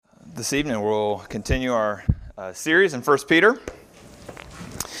This evening we'll continue our series in 1 Peter.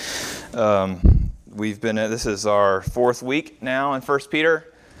 This is our fourth week now in 1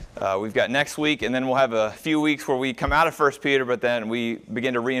 Peter. We've got next week, and then we'll have a few weeks where we come out of 1 Peter, but then we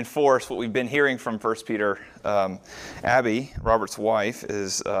begin to reinforce what we've been hearing from 1 Peter. Abby, Robert's wife,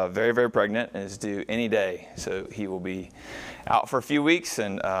 is very, very pregnant and is due any day, so he will be out for a few weeks,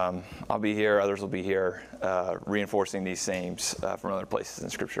 and I'll be here, others will be here, reinforcing these themes from other places in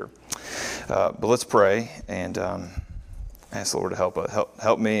Scripture. But let's pray and ask the Lord to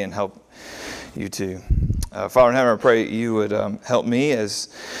help me and help you too. Father in heaven, I pray you would help me as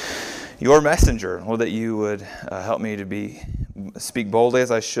your messenger, Lord, that you would help me to speak boldly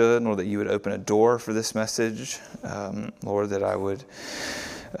as I should, Lord, that you would open a door for this message, Lord, that I would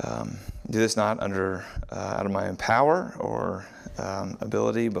do this not out of my own power or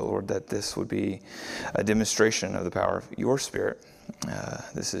ability, but Lord, that this would be a demonstration of the power of your Spirit.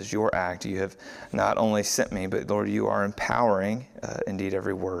 This is your act. You have not only sent me, but Lord, you are empowering indeed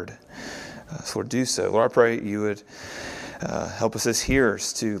every word. So Lord, do so. Lord, I pray you would help us as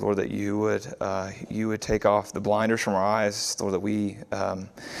hearers too, Lord, that you would take off the blinders from our eyes, Lord,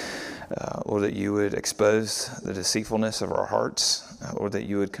 Lord, that you would expose the deceitfulness of our hearts, Lord, that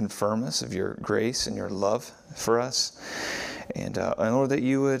you would confirm us of your grace and your love for us, and Lord, that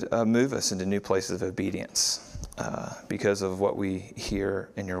you would move us into new places of obedience because of what we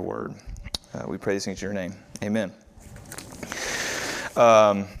hear in your word. We pray these things in your name. Amen.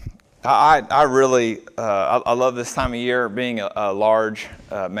 I really love this time of year. Being a large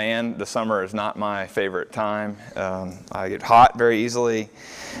man, the summer is not my favorite time. I get hot very easily.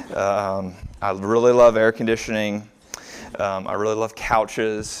 I really love air conditioning. I really love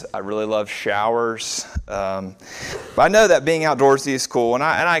couches. I really love showers. But I know that being outdoorsy is cool, and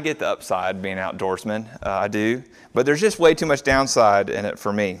I get the upside being an outdoorsman. I do. But there's just way too much downside in it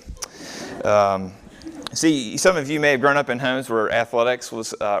for me. See, some of you may have grown up in homes where athletics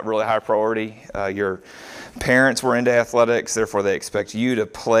was really high priority. Your parents were into athletics, therefore they expect you to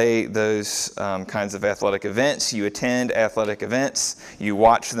play those kinds of athletic events. You attend athletic events, you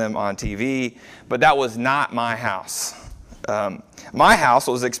watch them on TV, but that was not my house. My house,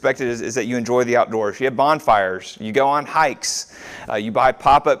 what was expected is that you enjoy the outdoors. You have bonfires, you go on hikes, you buy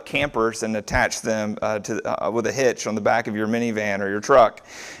pop-up campers and attach them with a hitch on the back of your minivan or your truck,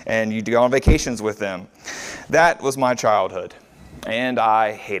 and you go on vacations with them. That was my childhood, and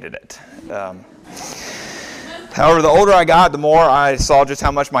I hated it. However, the older I got, the more I saw just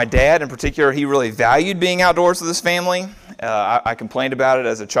how much my dad, in particular, he really valued being outdoors with his family. I complained about it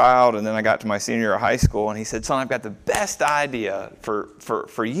as a child, and then I got to my senior year of high school, and he said, "Son, I've got the best idea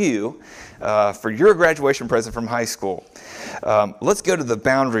for you, for your graduation present from high school. Let's go to the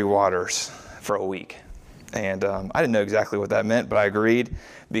Boundary Waters for a week." And I didn't know exactly what that meant, but I agreed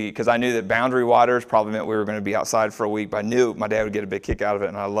because I knew that Boundary Waters probably meant we were going to be outside for a week, but I knew my dad would get a big kick out of it,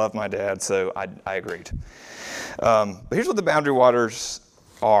 and I love my dad, so I agreed. But here's what the Boundary Waters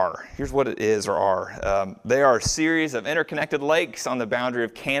are. Here's what it is or are. They are a series of interconnected lakes on the boundary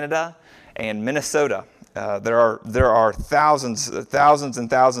of Canada and Minnesota. There are thousands and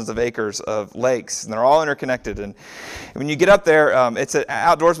thousands of acres of lakes, and they're all interconnected. And when you get up there, it's an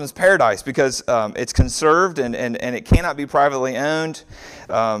outdoorsman's paradise because it's conserved and it cannot be privately owned.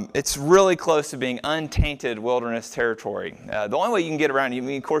 It's really close to being untainted wilderness territory. The only way you can get around,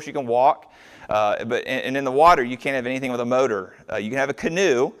 of course, you can walk. But in the water, you can't have anything with a motor. You can have a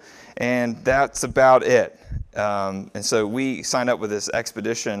canoe, and that's about it. And so we signed up with this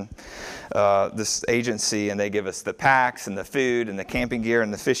expedition, this agency, and they give us the packs and the food and the camping gear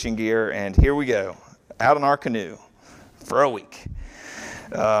and the fishing gear, and here we go, out in our canoe for a week.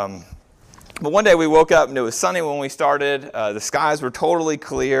 But one day we woke up, and it was sunny when we started. The skies were totally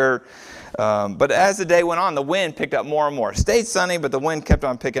clear. But as the day went on, the wind picked up more and more. It stayed sunny, but the wind kept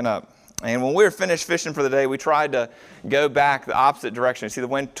on picking up. And when we were finished fishing for the day, we tried to go back the opposite direction. See, the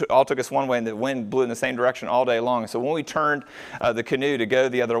wind all took us one way, and the wind blew in the same direction all day long. So when we turned the canoe to go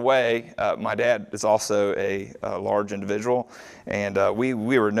the other way, my dad is also a large individual, and we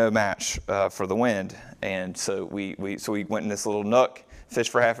were no match for the wind. And so we went in this little nook,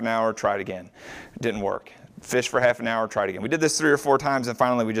 fished for half an hour, tried again. Didn't work. Fished for half an hour, tried again. We did this 3 or 4 times, and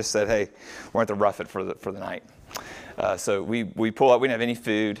finally we just said, "Hey, we're going to rough it for the night." So we pull up. We didn't have any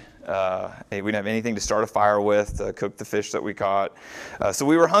food. We didn't have anything to start a fire with to cook the fish that we caught. So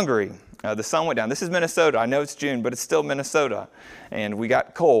we were hungry. The sun went down. This is Minnesota. I know it's June, but it's still Minnesota. And we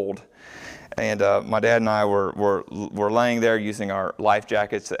got cold. And my dad and I were laying there using our life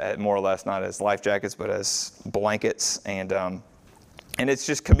jackets, more or less not as life jackets, but as blankets. And it's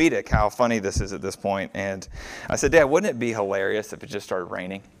just comedic how funny this is at this point. And I said, "Dad, wouldn't it be hilarious if it just started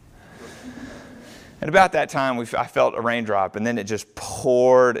raining?" And about that time, I felt a raindrop, and then it just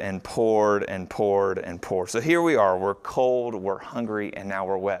poured and poured and poured and poured. So here we are. We're cold, we're hungry, and now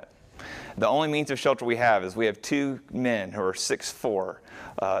we're wet. The only means of shelter we have is we have two men who are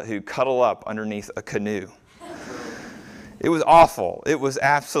 6'4", who cuddle up underneath a canoe. It was awful. It was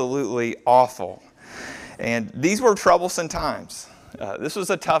absolutely awful. And these were troublesome times. This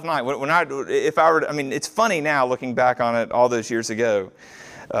was a tough night. It's funny now looking back on it all those years ago.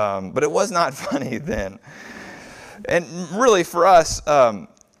 But it was not funny then. And really for us,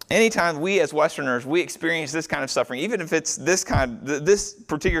 anytime we as Westerners, we experience this kind of suffering, even if it's this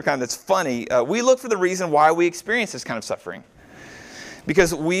particular kind that's funny, we look for the reason why we experience this kind of suffering.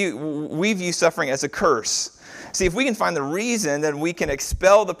 Because we view suffering as a curse. See, if we can find the reason, then we can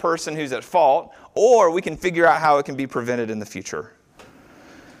expel the person who's at fault, or we can figure out how it can be prevented in the future.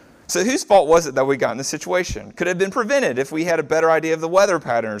 So whose fault was it that we got in this situation? Could it have been prevented if we had a better idea of the weather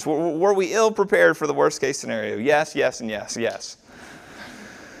patterns? Were we ill prepared for the worst case scenario? Yes, yes, and yes, yes.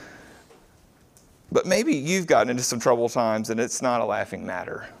 But maybe you've gotten into some troubled times and it's not a laughing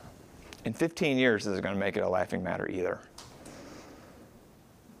matter. In 15 years, this is going to make it a laughing matter either.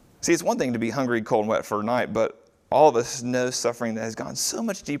 See, it's one thing to be hungry, cold, and wet for a night, but all of us know suffering that has gone so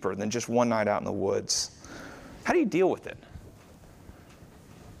much deeper than just one night out in the woods. How do you deal with it?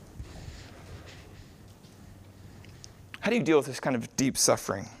 How do you deal with this kind of deep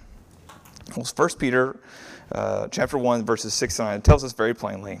suffering? Well, 1 Peter chapter 1, verses 6 and 9, it tells us very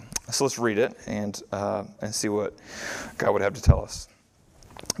plainly. So let's read it and see what God would have to tell us.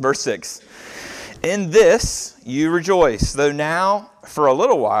 Verse 6, "In this you rejoice, though now, for a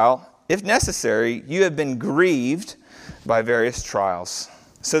little while, if necessary, you have been grieved by various trials,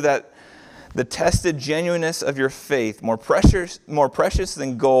 so that the tested genuineness of your faith, more precious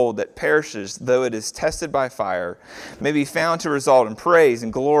than gold that perishes, though it is tested by fire, may be found to result in praise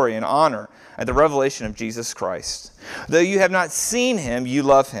and glory and honor at the revelation of Jesus Christ. Though you have not seen him, you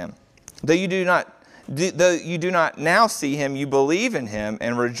love him. Though you do not now see him, you believe in him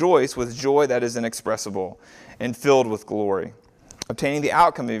and rejoice with joy that is inexpressible and filled with glory, obtaining the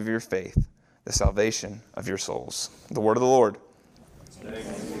outcome of your faith, the salvation of your souls." The word of the Lord.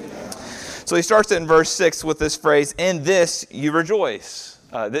 So he starts it in verse 6 with this phrase, "In this you rejoice."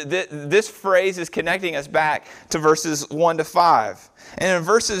 This phrase is connecting us back to verses 1 to 5. And in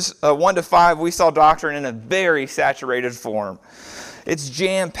verses 1 to 5, we saw doctrine in a very saturated form. It's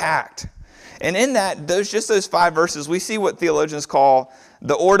jam-packed. And in that, those 5 verses, we see what theologians call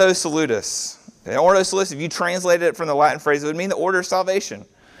the Ordo Salutis. The Ordo Salutis, if you translated it from the Latin phrase, it would mean the order of salvation.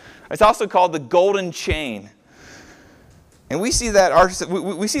 It's also called the golden chain. And we see that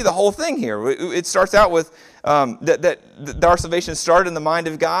we see the whole thing here. It starts out with that our salvation started in the mind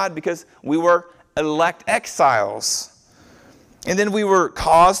of God because we were elect exiles. And then we were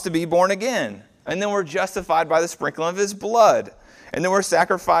caused to be born again. And then we're justified by the sprinkling of his blood. And then we're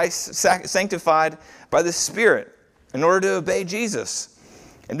sanctified by the Spirit in order to obey Jesus.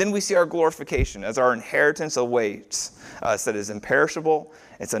 And then we see our glorification as our inheritance awaits us that is imperishable,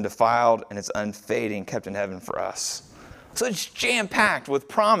 it's undefiled, and it's unfading, kept in heaven for us. So it's jam-packed with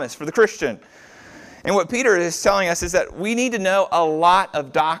promise for the Christian. And what Peter is telling us is that we need to know a lot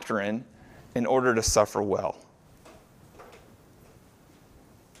of doctrine in order to suffer well.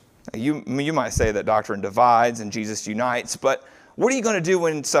 You might say that doctrine divides and Jesus unites, but what are you going to do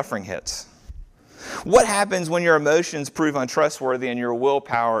when suffering hits? What happens when your emotions prove untrustworthy and your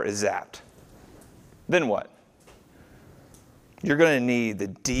willpower is zapped? Then what? You're going to need the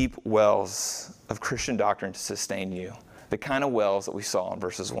deep wells of Christian doctrine to sustain you. The kind of wells that we saw in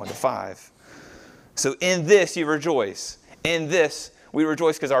verses 1 to 5. So in this you rejoice. In this we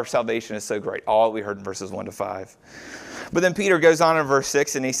rejoice because our salvation is so great. All we heard in verses 1 to 5. But then Peter goes on in verse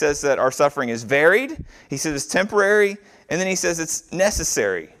 6 and he says that our suffering is varied. He says it's temporary. And then he says it's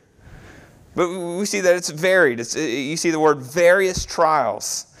necessary. But we see that it's varied. You see the word various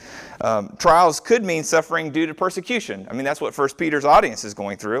trials. Trials could mean suffering due to persecution. I mean, that's what 1 Peter's audience is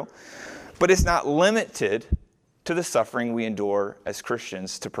going through. But it's not limited to the suffering we endure as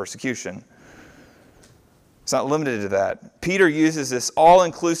Christians to persecution. It's not limited to that. Peter uses this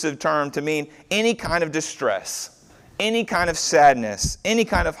all-inclusive term to mean any kind of distress, any kind of sadness, any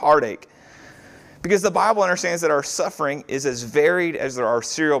kind of heartache. Because the Bible understands that our suffering is as varied as there are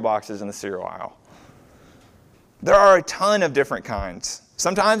cereal boxes in the cereal aisle. There are a ton of different kinds.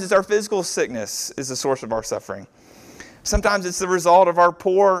 Sometimes it's our physical sickness is the source of our suffering. Sometimes it's the result of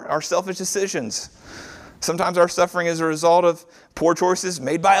our selfish decisions. Sometimes our suffering is a result of poor choices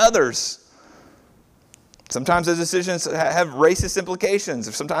made by others. Sometimes those decisions have racist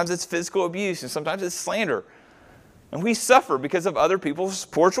implications. Sometimes it's physical abuse, and sometimes it's slander. And we suffer because of other people's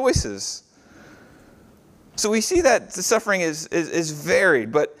poor choices. So we see that the suffering is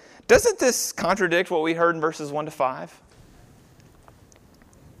varied. But doesn't this contradict what we heard in verses 1 to 5?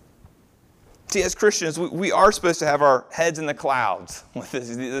 See, as Christians, we are supposed to have our heads in the clouds with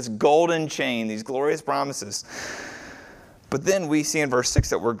this golden chain, these glorious promises. But then we see in verse 6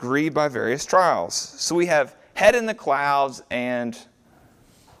 that we're grieved by various trials. So we have head in the clouds and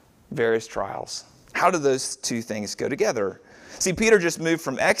various trials. How do those two things go together? See, Peter just moved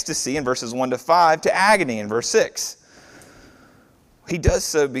from ecstasy in verses 1 to 5 to agony in verse 6. He does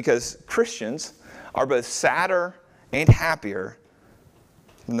so because Christians are both sadder and happier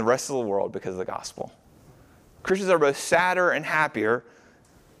than the rest of the world because of the gospel. Christians are both sadder and happier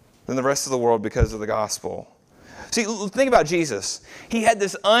than the rest of the world because of the gospel. See, think about Jesus. He had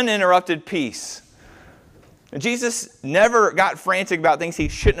this uninterrupted peace. And Jesus never got frantic about things he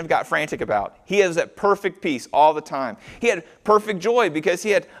shouldn't have got frantic about. He has that perfect peace all the time. He had perfect joy because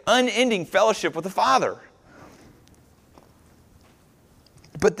he had unending fellowship with the Father.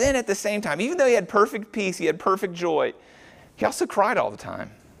 But then at the same time, even though he had perfect peace, he had perfect joy, he also cried all the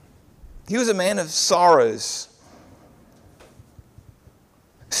time. He was a man of sorrows.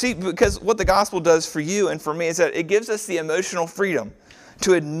 See, because what the gospel does for you and for me is that it gives us the emotional freedom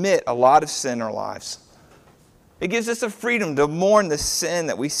to admit a lot of sin in our lives. It gives us the freedom to mourn the sin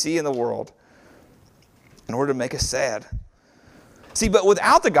that we see in the world in order to make us sad. See, but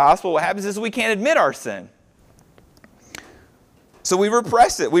without the gospel, what happens is we can't admit our sin. So we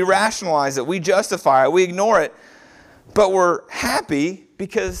repress it, we rationalize it, we justify it, we ignore it. But we're happy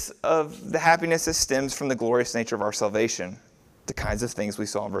because of the happiness that stems from the glorious nature of our salvation. The kinds of things we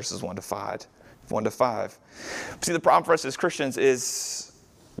saw in verses 1 to 5. See, the problem for us as Christians is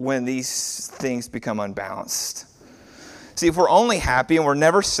when these things become unbalanced. See, if we're only happy and we're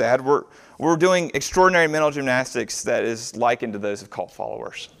never sad, we're doing extraordinary mental gymnastics that is likened to those of cult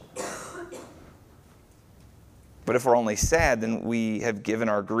followers. But if we're only sad, then we have given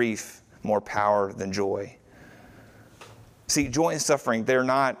our grief more power than joy. See, joy and suffering, they're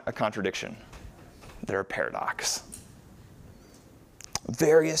not a contradiction. They're a paradox.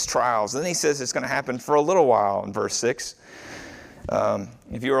 Various trials. And then he says it's going to happen for a little while in verse 6.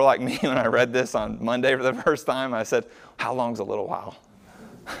 If you were like me when I read this on Monday for the first time, I said, how long's a little while?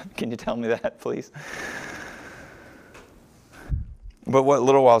 Can you tell me that, please? But what a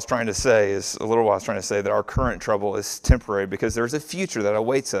little while is trying to say that our current trouble is temporary because there's a future that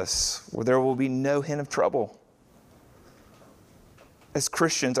awaits us where there will be no hint of trouble. As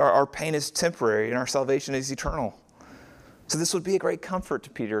Christians, our pain is temporary and our salvation is eternal. So this would be a great comfort to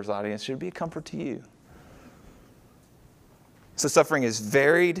Peter's audience. It should be a comfort to you. So suffering is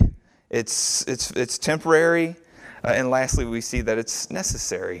varied, it's temporary, and lastly, we see that it's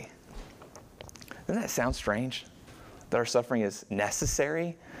necessary. Doesn't that sound strange? That our suffering is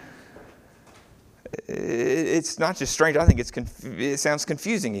necessary? It's not just strange. I think it sounds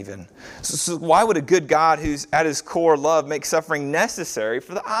confusing even. So why would a good God who's at his core love make suffering necessary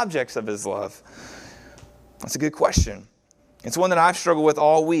for the objects of his love? That's a good question. It's one that I've struggled with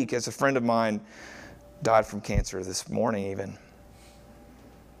all week as a friend of mine died from cancer this morning even.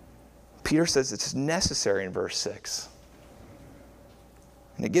 Peter says it's necessary in verse 6.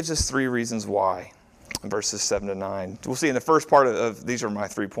 And it gives us 3 reasons why in verses 7 to 9. We'll see in the first part of these are my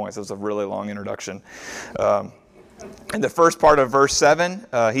 3 points. It was a really long introduction. In the first part of verse 7,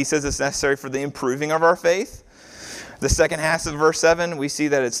 he says it's necessary for the improving of our faith. The second half of verse 7, we see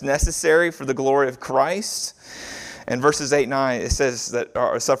that it's necessary for the glory of Christ. And verses 8 and 9, it says that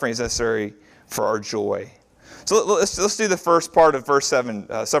our suffering is necessary for our joy. So let's do the first part of verse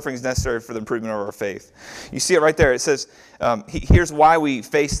 7. Suffering is necessary for the improvement of our faith. You see it right there. It says, here's why we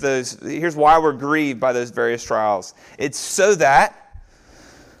face those. Here's why we're grieved by those various trials. It's so that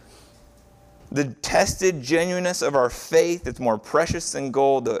the tested genuineness of our faith, that's more precious than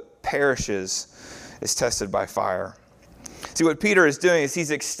gold that perishes, is tested by fire. See, what Peter is doing is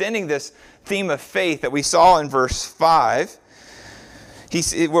he's extending this theme of faith that we saw in verse 5,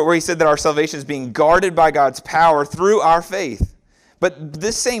 where he said that our salvation is being guarded by God's power through our faith. But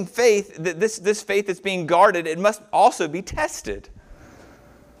this same faith, this faith that's being guarded, it must also be tested.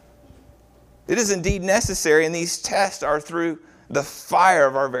 It is indeed necessary, and these tests are through the fire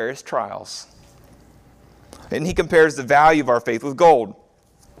of our various trials. And he compares the value of our faith with gold.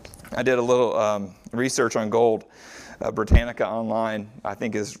 I did a little research on gold. Britannica Online, I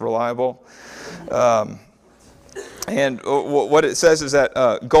think, is reliable. And what it says is that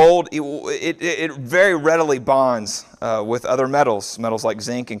gold, it very readily bonds with other metals like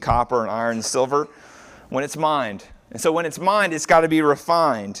zinc and copper and iron and silver when it's mined. And so when it's mined, it's got to be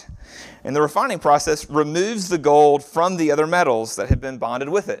refined. And the refining process removes the gold from the other metals that have been bonded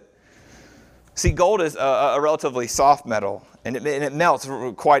with it. See, gold is a relatively soft metal, and it melts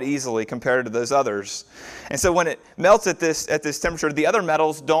quite easily compared to those others. And so when it melts at this temperature, the other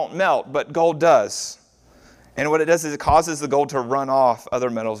metals don't melt, but gold does. And what it does is it causes the gold to run off other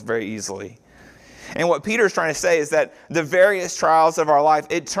metals very easily. And what Peter's trying to say is that the various trials of our life,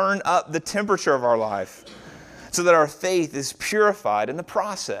 it turn up the temperature of our life so that our faith is purified in the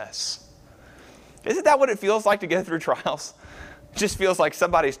process. Isn't that what it feels like to go through trials? It just feels like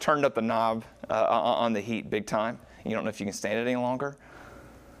somebody's turned up the knob on the heat big time. You don't know if you can stand it any longer.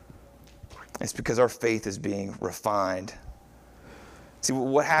 It's because our faith is being refined. See,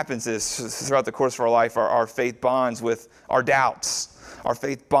 what happens is throughout the course of our life, our faith bonds with our doubts. Our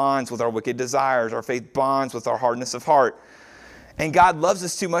faith bonds with our wicked desires. Our faith bonds with our hardness of heart. And God loves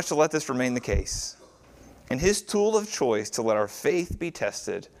us too much to let this remain the case. And His tool of choice to let our faith be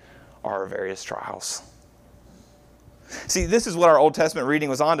tested are our various trials. See, this is what our Old Testament reading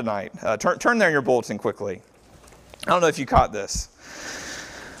was on tonight. Turn there in your bulletin quickly. I don't know if you caught this.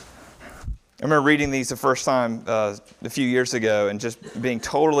 I remember reading these the first time a few years ago and just being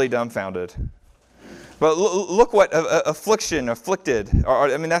totally dumbfounded. But look what afflicted,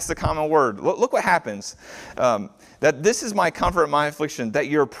 that's the common word. Look what happens. That this is my comfort, my affliction, that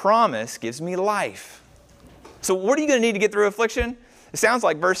your promise gives me life. So what are you going to need to get through affliction? It sounds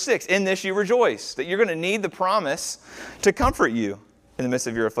like verse 6, in this you rejoice, that you're going to need the promise to comfort you in the midst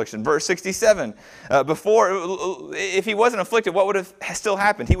of your affliction. Verse 67, if he wasn't afflicted, what would have still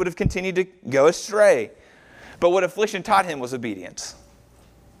happened? He would have continued to go astray. But what affliction taught him was obedience.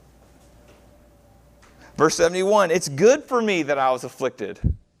 Verse 71, it's good for me that I was afflicted,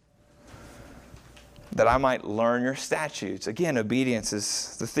 that I might learn your statutes. Again, obedience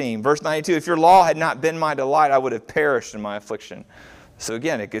is the theme. Verse 92, if your law had not been my delight, I would have perished in my affliction. So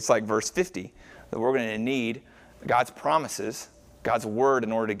again, it's like verse 50, that we're going to need God's promises, God's word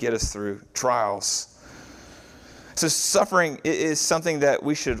in order to get us through trials. So suffering is something that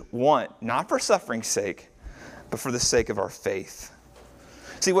we should want, not for suffering's sake, but for the sake of our faith.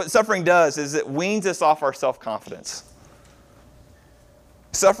 See, what suffering does is it weans us off our self-confidence.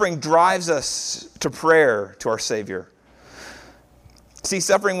 Suffering drives us to prayer to our Savior. See,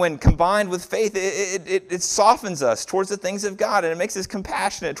 suffering, when combined with faith, it softens us towards the things of God, and it makes us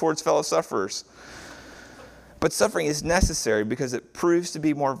compassionate towards fellow sufferers. But suffering is necessary because it proves to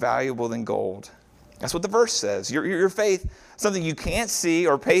be more valuable than gold. That's what the verse says. Your faith, something you can't see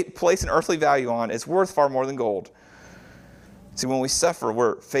or place an earthly value on, is worth far more than gold. See, when we suffer,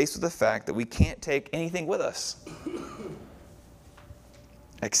 we're faced with the fact that we can't take anything with us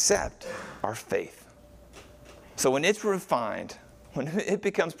except our faith. So when it's refined, when it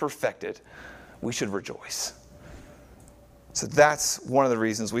becomes perfected, we should rejoice. So that's one of the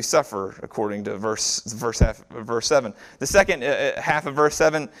reasons we suffer, according to verse 7. The second half of verse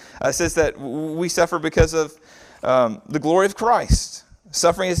 7 says that we suffer because of the glory of Christ.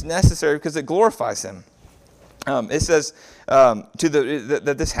 Suffering is necessary because it glorifies Him. It says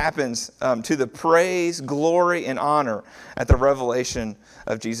that this happens to the praise, glory, and honor at the revelation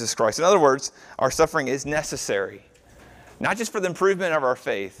of Jesus Christ. In other words, our suffering is necessary, not just for the improvement of our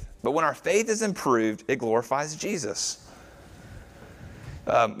faith, but when our faith is improved, it glorifies Jesus.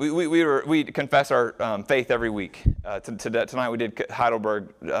 We confess our faith every week. Tonight we did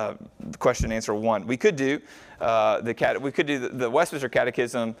Heidelberg question and answer 1. We could do the Westminster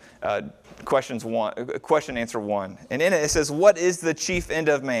Catechism question answer 1, and in it says, "What is the chief end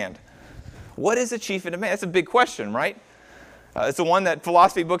of man?" What is the chief end of man? That's a big question, right? It's the one that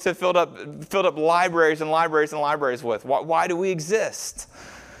philosophy books have filled up libraries and libraries and libraries with. Why do we exist?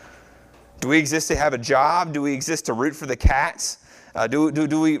 Do we exist to have a job? Do we exist to root for the cats? Do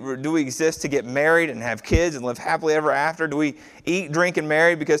we exist to get married and have kids and live happily ever after? Do we eat, drink, and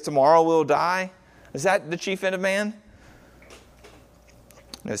marry because tomorrow we'll die? Is that the chief end of man?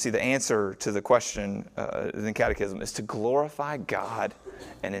 No, see, the answer to the question in the Catechism is to glorify God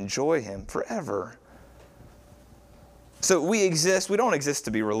and enjoy Him forever. So we don't exist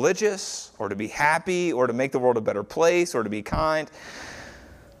to be religious or to be happy or to make the world a better place or to be kind.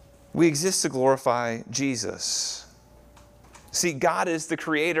 We exist to glorify Jesus. See, God is the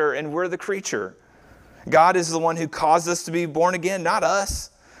creator and we're the creature. God is the one who caused us to be born again, not us.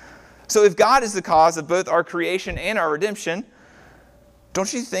 So if God is the cause of both our creation and our redemption,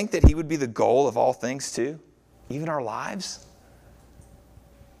 don't you think that He would be the goal of all things too? Even our lives?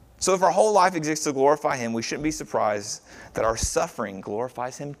 So if our whole life exists to glorify Him, we shouldn't be surprised that our suffering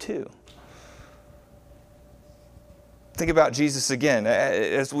glorifies Him too. Think about Jesus again.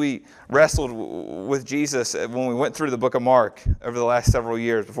 As we wrestled with Jesus when we went through the book of Mark over the last several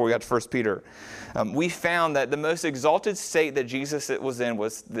years before we got to 1 Peter, we found that the most exalted state that Jesus was in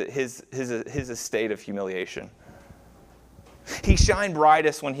was his estate of humiliation. He shined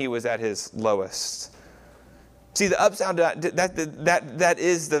brightest when he was at his lowest. See, the upside down, that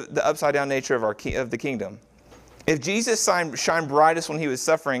is the upside down nature of the kingdom. If Jesus shined brightest when he was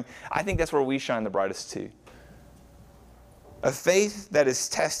suffering, I think that's where we shine the brightest too. A faith that is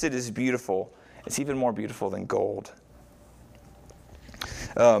tested is beautiful. It's even more beautiful than gold.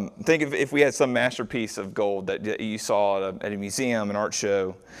 Think of if we had some masterpiece of gold that you saw at a museum, an art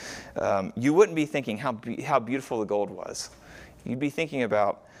show. You wouldn't be thinking how beautiful the gold was. You'd be thinking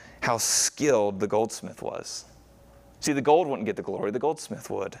about how skilled the goldsmith was. See, the gold wouldn't get the glory, the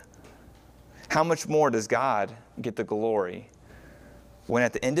goldsmith would. How much more does God get the glory when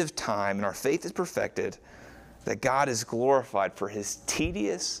at the end of time and our faith is perfected, that God is glorified for his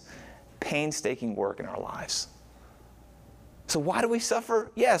tedious, painstaking work in our lives? So why do we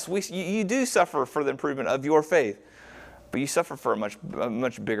suffer? Yes, you do suffer for the improvement of your faith, but you suffer for a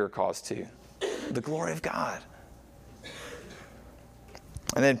much bigger cause too, the glory of God.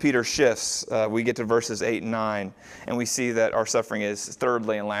 And then Peter shifts. We get to verses 8 and 9, and we see that our suffering is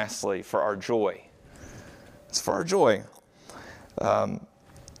thirdly and lastly for our joy. It's for our joy.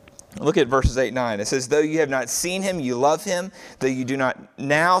 Look at verses 8 and 9. It says, though you have not seen him, you love him. Though you do not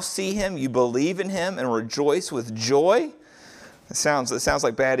now see him, you believe in him and rejoice with joy. It sounds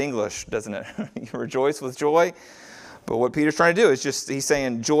like bad English, doesn't it? You rejoice with joy. But what Peter's trying to do is he's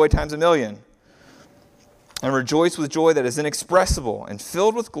saying joy times a million. And rejoice with joy that is inexpressible and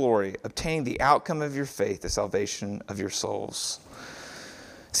filled with glory, obtaining the outcome of your faith, the salvation of your souls.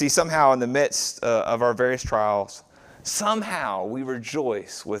 See, somehow in the midst of our various trials, somehow we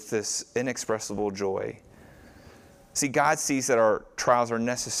rejoice with this inexpressible joy. See, God sees that our trials are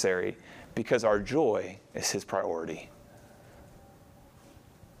necessary because our joy is his priority.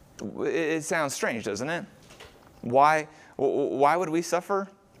 It sounds strange, doesn't it? Why would we suffer?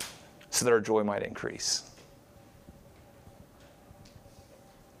 So that our joy might increase.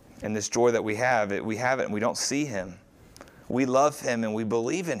 And this joy that we have it and we don't see him. We love him and we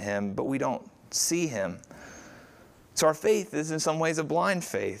believe in him, but we don't see him. So our faith is in some ways a blind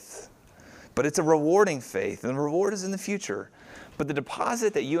faith, but it's a rewarding faith, and the reward is in the future. But the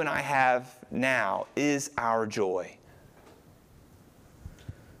deposit that you and I have now is our joy.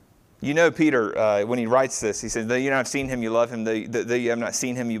 You know, Peter, when he writes this, he says, though you have not seen him, you love him. Though you have not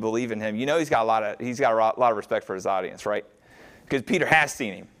seen him, you believe in him. You know he's got a lot of respect for his audience, right? Because Peter has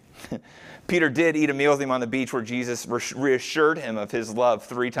seen him. Peter did eat a meal with him on the beach where Jesus reassured him of his love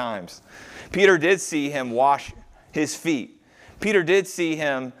 3 times. Peter did see him wash his feet. Peter did see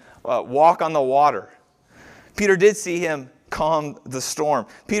him walk on the water. Peter did see him calm the storm.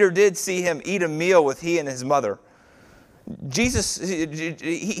 Peter did see him eat a meal with he and his mother. Jesus,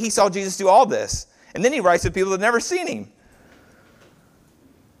 he saw Jesus do all this. And then he writes to people that had never seen him.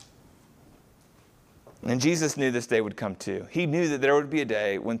 And Jesus knew this day would come too. He knew that there would be a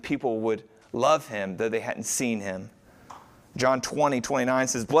day when people would love him though they hadn't seen him. John 20:29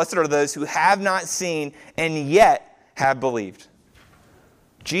 says, blessed are those who have not seen and yet have believed.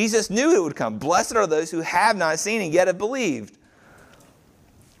 Jesus knew it would come. Blessed are those who have not seen and yet have believed.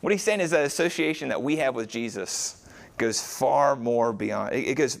 What he's saying is that association that we have with Jesus goes far more beyond,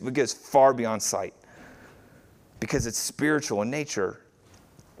 it goes far beyond sight because it's spiritual in nature.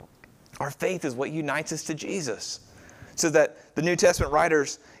 Our faith is what unites us to Jesus. So that the New Testament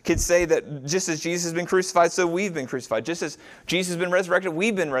writers could say that just as Jesus has been crucified, so we've been crucified. Just as Jesus has been resurrected,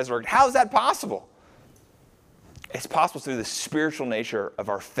 we've been resurrected. How is that possible? It's possible through the spiritual nature of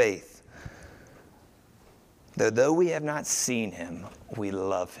our faith. Though we have not seen him, we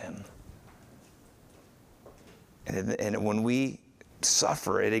love him. And when we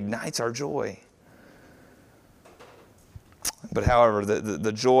suffer, it ignites our joy. But however,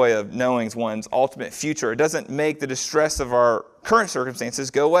 the joy of knowing one's ultimate future, it doesn't make the distress of our current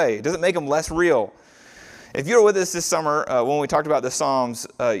circumstances go away. It doesn't make them less real. If you were with us this summer when we talked about the Psalms,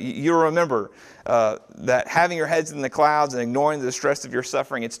 you'll remember that having your heads in the clouds and ignoring the distress of your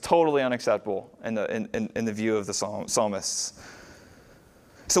suffering, it's totally unacceptable in the view of the psalmists.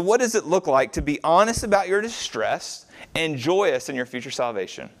 So what does it look like to be honest about your distress and joyous in your future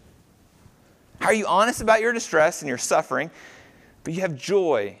salvation? How are you honest about your distress and your suffering, but you have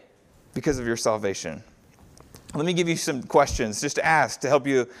joy because of your salvation? Let me give you some questions just to ask to help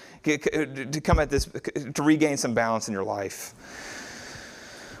you to come at this, to regain some balance in your life.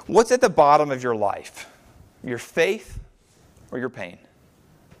 What's at the bottom of your life? Your faith or your pain?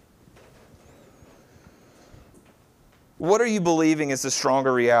 What are you believing is the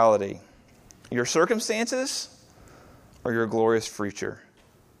stronger reality? Your circumstances or your glorious future?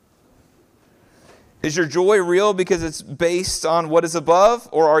 Is your joy real because it's based on what is above,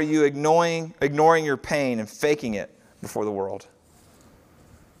 or are you ignoring your pain and faking it before the world?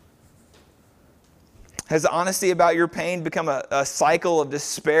 Has honesty about your pain become a cycle of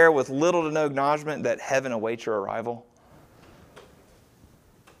despair with little to no acknowledgement that heaven awaits your arrival?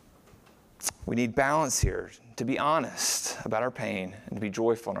 We need balance here, to be honest about our pain and to be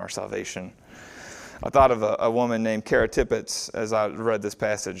joyful in our salvation. I thought of a woman named Kara Tippett as I read this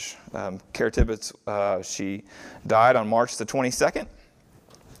passage. Kara Tippett, she died on March the 22nd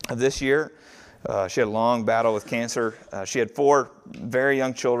of this year. She had a long battle with cancer. She had 4 very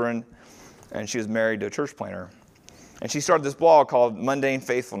young children, and she was married to a church planter. And she started this blog called Mundane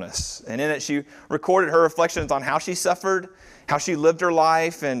Faithfulness. And in it, she recorded her reflections on how she suffered, how she lived her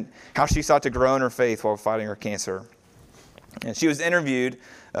life, and how she sought to grow in her faith while fighting her cancer. And she was interviewed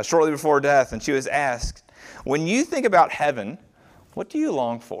shortly before death, and she was asked, when you think about heaven, what do you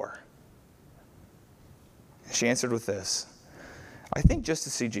long for? She answered with this: I think just to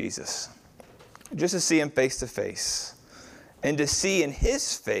see Jesus, just to see him face to face, and to see in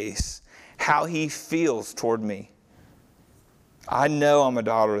his face how he feels toward me. I know I'm a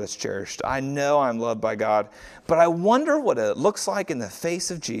daughter that's cherished. I know I'm loved by God, but I wonder what it looks like in the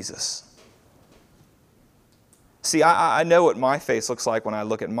face of Jesus. See, I know what my face looks like when I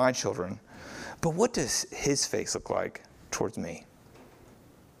look at my children, but what does his face look like towards me?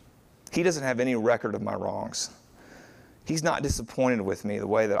 He doesn't have any record of my wrongs. He's not disappointed with me the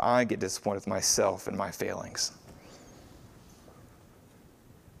way that I get disappointed with myself and my failings.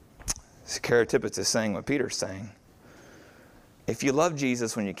 So Kara Tippett is saying what Peter's saying. If you love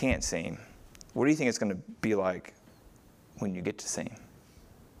Jesus when you can't see him, what do you think it's going to be like when you get to see him?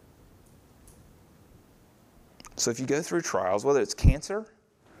 So if you go through trials, whether it's cancer,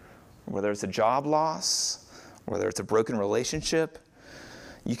 whether it's a job loss, whether it's a broken relationship,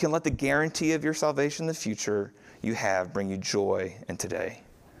 you can let the guarantee of your salvation in the future you have bring you joy in today.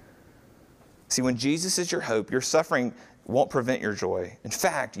 See, when Jesus is your hope, your suffering won't prevent your joy. In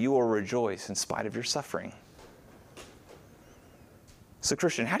fact, you will rejoice in spite of your suffering. So,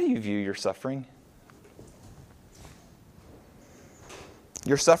 Christian, how do you view your suffering?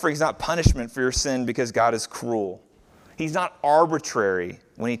 Your suffering is not punishment for your sin because God is cruel. He's not arbitrary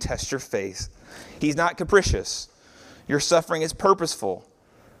when he tests your faith. He's not capricious. Your suffering is purposeful,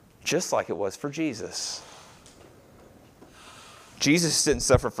 just like it was for Jesus. Jesus didn't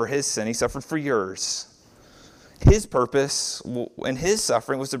suffer for his sin. He suffered for yours. His purpose and his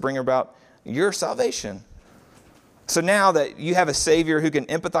suffering was to bring about your salvation. So now that you have a Savior who can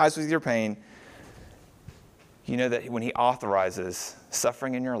empathize with your pain, you know that when he authorizes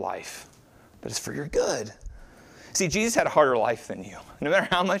suffering in your life, that it's for your good. See, Jesus had a harder life than you. No matter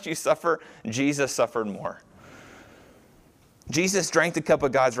how much you suffer, Jesus suffered more. Jesus drank the cup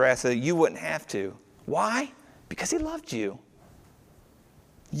of God's wrath so that you wouldn't have to. Why? Because he loved you.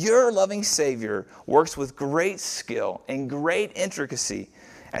 Your loving Savior works with great skill and great intricacy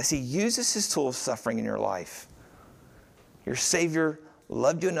as he uses his tool of suffering in your life. Your Savior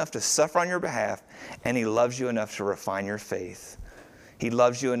loved you enough to suffer on your behalf, and he loves you enough to refine your faith. He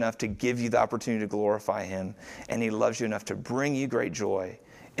loves you enough to give you the opportunity to glorify him, and he loves you enough to bring you great joy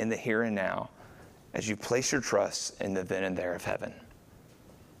in the here and now as you place your trust in the then and there of heaven.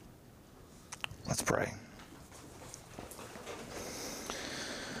 Let's pray.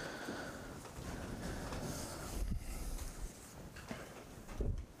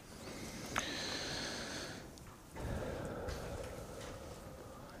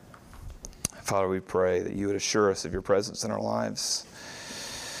 Father, we pray that you would assure us of your presence in our lives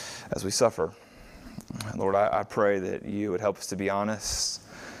as we suffer. Lord, I pray that you would help us to be honest.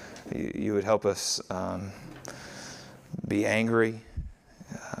 You would help us be angry.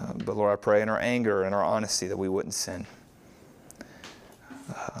 But Lord, I pray in our anger and our honesty that we wouldn't sin.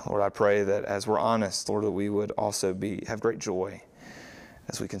 Lord, I pray that as we're honest, Lord, that we would also have great joy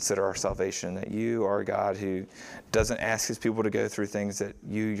as we consider our salvation, that you are a God who doesn't ask his people to go through things that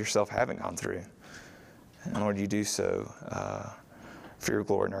you yourself haven't gone through. And Lord, you do so for your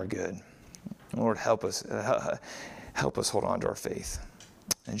glory and our good. Lord, help us hold on to our faith.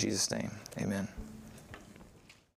 In Jesus' name, amen.